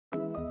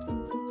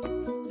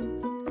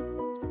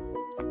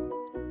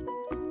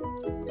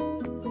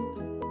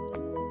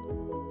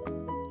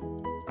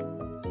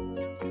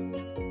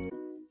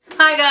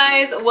Hi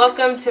guys,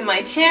 welcome to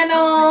my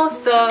channel.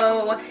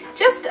 So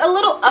just a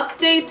little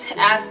update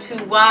as to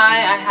why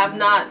I have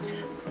not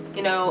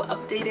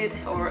updated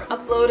or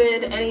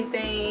uploaded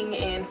anything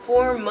in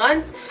 4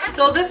 months.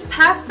 So this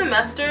past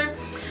semester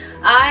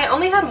I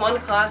only had one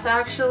class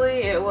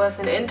actually. It was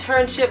an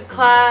internship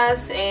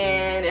class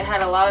and it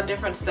had a lot of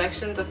different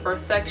sections. The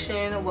first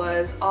section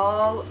was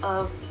all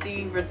of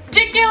the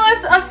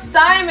ridiculous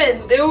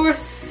assignments. There were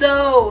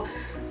so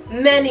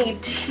many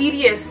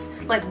tedious,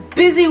 like,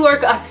 busy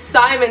work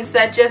assignments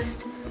that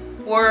just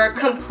were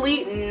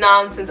complete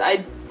nonsense.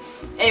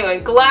 Anyway,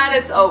 glad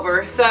it's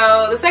over.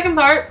 So the second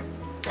part,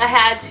 I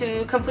had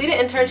to complete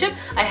an internship.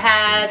 I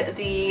had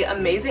the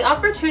amazing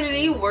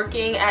opportunity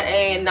working at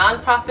a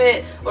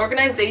nonprofit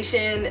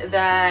organization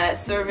that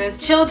serves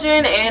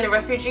children and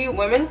refugee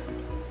women.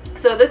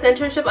 So this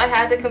internship, I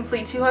had to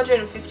complete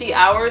 250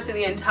 hours for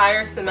the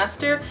entire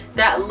semester.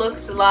 That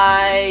looked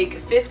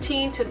like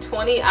 15 to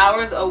 20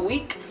 hours a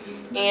week.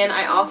 And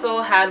I also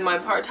had my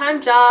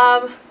part-time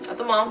job at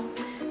the mall.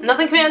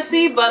 Nothing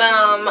fancy, but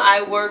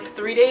I worked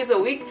 3 days a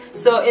week.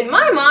 So in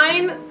my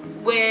mind,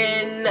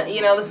 when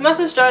the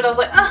semester started, I was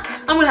like,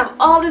 I'm gonna have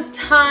all this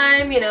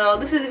time,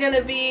 this is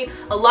gonna be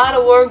a lot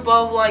of work,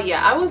 blah blah blah.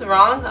 Yeah, I was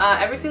wrong.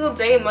 Every single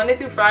day, Monday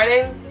through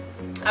Friday,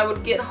 I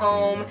would get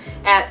home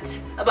at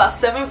about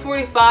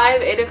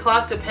 7:45, 8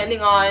 o'clock, depending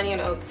on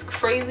this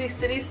crazy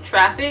city's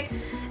traffic.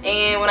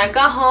 And when I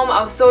got home,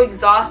 I was so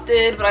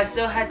exhausted, but I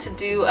still had to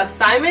do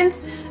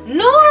assignments.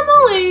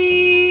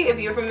 Normally, if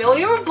you're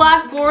familiar with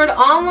Blackboard,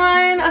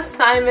 online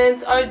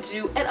assignments are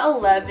due at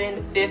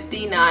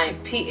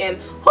 11:59 p.m.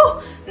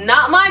 Whew,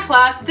 not my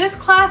class. This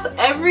class,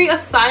 every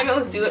assignment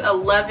was due at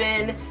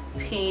 11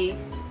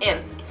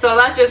 p.m. So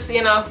that just,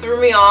 threw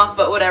me off,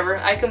 but whatever.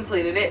 I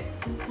completed it.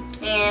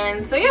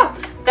 And so yeah,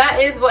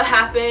 that is what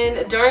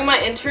happened during my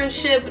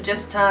internship.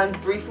 Just to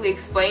briefly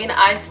explain,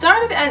 I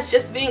started as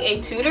just being a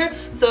tutor.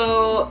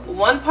 So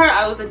one part,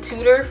 I was a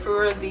tutor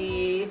for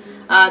the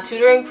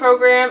tutoring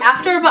program.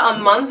 After about a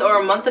month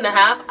or a month and a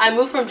half, I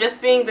moved from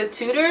just being the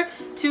tutor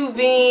to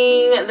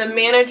being the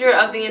manager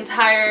of the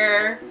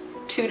entire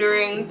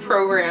tutoring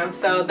program.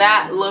 So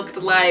that looked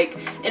like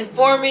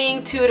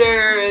informing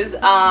tutors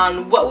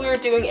on what we were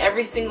doing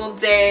every single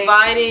day,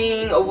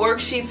 providing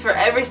worksheets for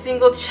every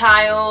single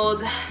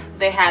child.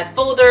 They had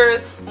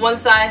folders. One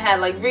side had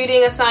like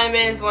reading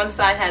assignments, one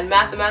side had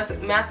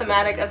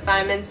mathematic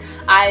assignments.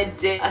 I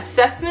did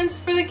assessments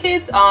for the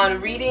kids on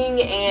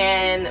reading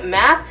and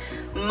math.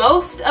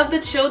 Most of the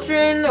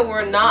children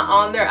were not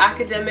on their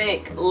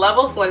academic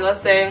levels. Like,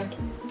 let's say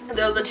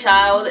there was a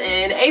child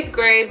in 8th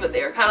grade, but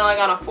they were kind of like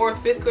on a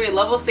 4th, 5th grade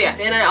level. So yeah,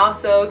 then I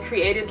also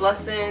created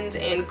lessons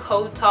and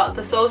co-taught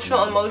the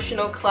social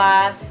emotional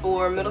class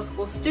for middle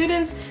school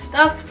students.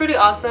 That was pretty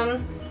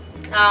awesome.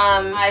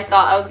 I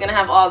thought I was gonna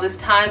have all this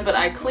time, but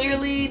I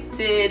clearly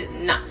did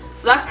not.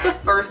 So that's the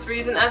first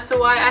reason as to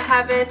why I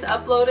haven't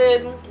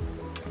uploaded.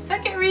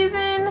 Second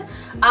reason,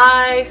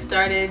 I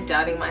started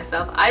doubting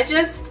myself.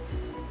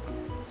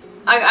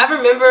 I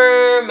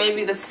remember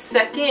maybe the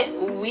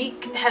second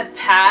week had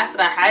passed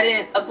and I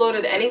hadn't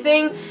uploaded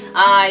anything.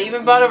 I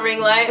even bought a ring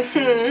light.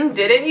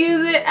 Didn't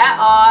use it at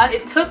all.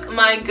 It took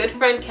my good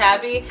friend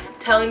Cabby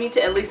telling me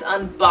to at least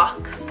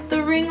unbox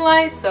the ring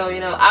light. So,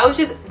 I was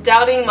just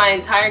doubting my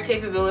entire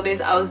capabilities.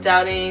 I was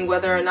doubting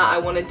whether or not I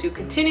wanted to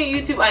continue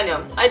YouTube. I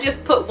know, I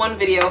just put one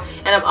video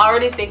and I'm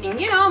already thinking,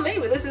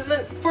 maybe this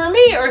isn't for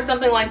me or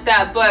something like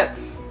that. But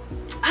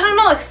I don't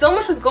know, like, so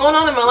much was going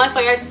on in my life.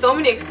 Like, I had so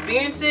many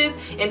experiences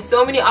and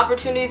so many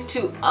opportunities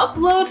to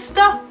upload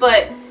stuff,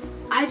 but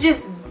I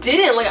just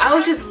didn't. Like, I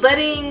was just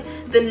letting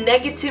the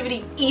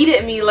negativity eat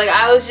at me. Like,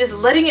 I was just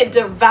letting it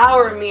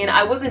devour me and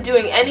I wasn't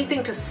doing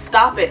anything to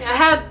stop it. I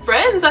had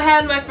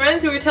my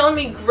friends who were telling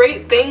me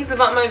great things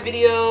about my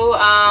video,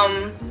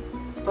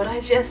 but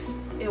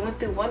it went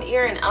through one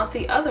ear and out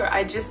the other.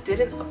 I just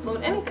didn't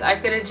upload anything. I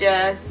could have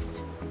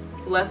just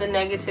let the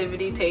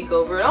negativity take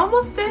over. It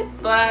almost did,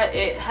 but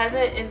it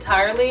hasn't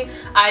entirely.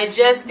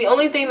 The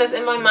only thing that's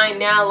in my mind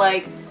now,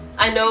 like,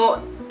 I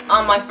know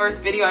on my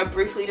first video I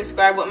briefly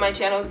described what my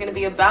channel is going to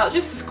be about.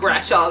 Just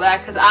scratch all that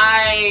because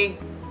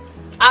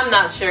I'm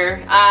not sure.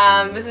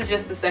 This is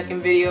just the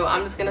second video.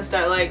 I'm just gonna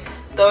start like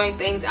throwing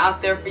things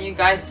out there for you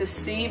guys to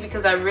see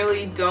because I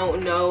really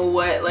don't know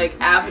what like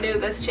avenue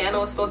this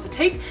channel is supposed to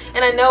take.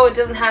 And I know it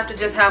doesn't have to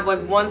just have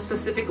like one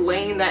specific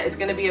lane that it's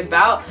gonna be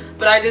about,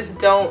 but I just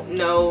don't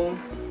know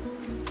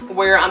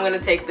where I'm gonna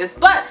take this.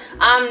 But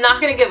I'm not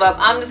gonna give up.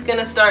 I'm just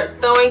gonna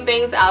start throwing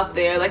things out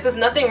there. Like, there's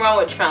nothing wrong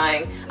with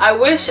trying. I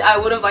wish I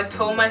would have like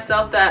told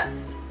myself that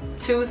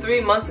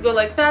 2-3 months ago,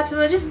 like,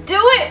 Fatima, just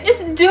do it,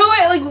 just do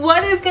it. Like,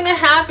 what is gonna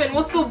happen?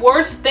 What's the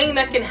worst thing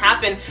that can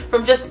happen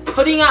from just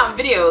putting out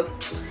videos?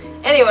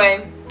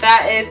 Anyway,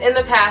 that is in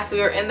the past.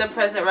 We are in the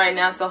present right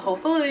now, so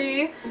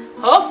hopefully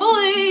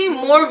hopefully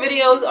more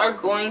videos are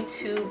going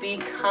to be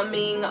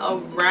coming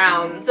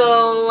around.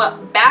 So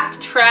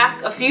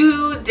backtrack, a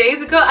few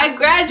days ago I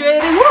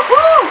graduated.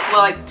 Woohoo!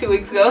 Well, like 2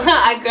 weeks ago.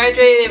 I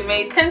graduated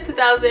May 10th,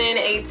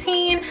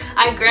 2018.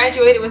 I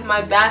graduated with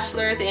my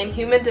bachelor's in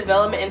human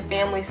development and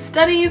family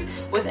studies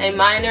with a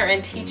minor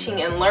in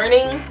teaching and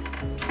learning.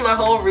 My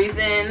whole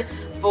reason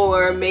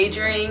for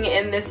majoring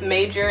in this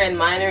major and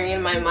minoring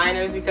in my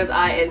minors because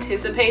I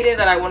anticipated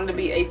that I wanted to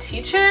be a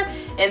teacher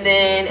and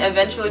then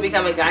eventually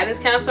become a guidance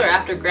counselor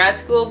after grad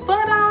school, but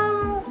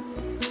I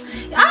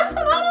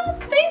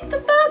don't think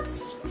that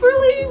that's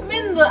really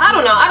in the, I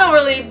don't know, I don't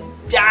really,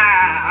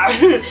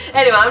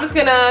 anyway, I'm just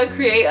gonna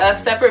create a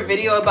separate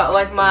video about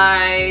like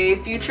my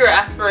future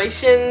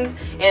aspirations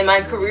and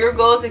my career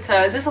goals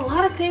because just a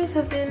lot of things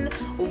have been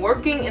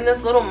working in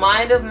this little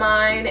mind of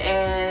mine,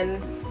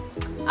 and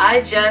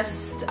I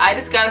just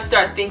gotta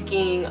start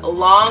thinking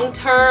long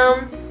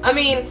term. I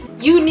mean,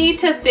 you need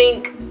to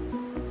think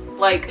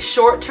like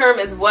short term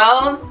as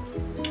well,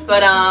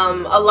 but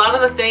a lot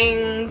of the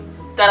things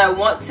that I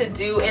want to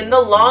do in the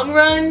long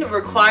run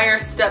require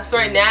steps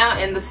right now,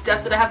 and the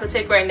steps that I have to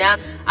take right now,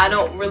 I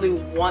don't really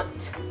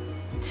want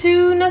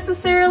to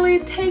necessarily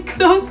take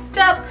those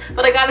steps,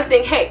 but I gotta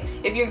think, hey,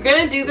 if you're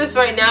gonna do this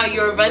right now,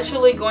 you're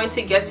eventually going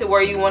to get to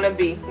where you want to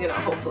be, you know,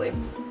 hopefully.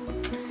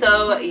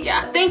 So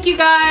yeah, thank you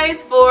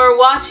guys for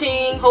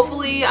watching.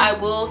 Hopefully I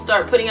will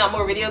start putting out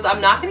more videos.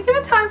 I'm not gonna give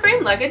a time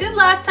frame like I did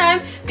last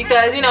time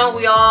because, you know,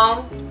 we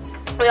all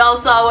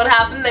saw what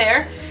happened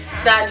there.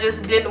 That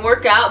just didn't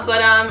work out,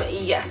 but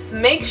yes,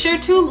 make sure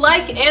to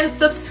like and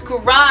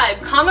subscribe.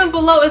 Comment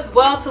below as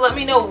well to let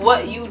me know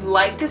what you'd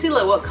like to see,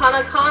 like what kind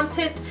of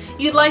content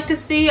you'd like to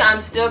see. I'm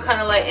still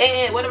kind of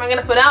like, what am I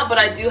gonna put out? But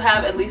I do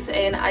have at least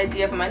an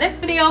idea for my next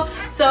video.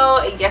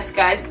 So yes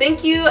guys,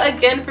 thank you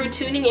again for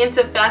tuning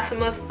into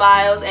Fatima's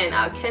Files, and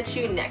I'll catch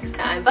you next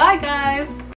time. Bye guys.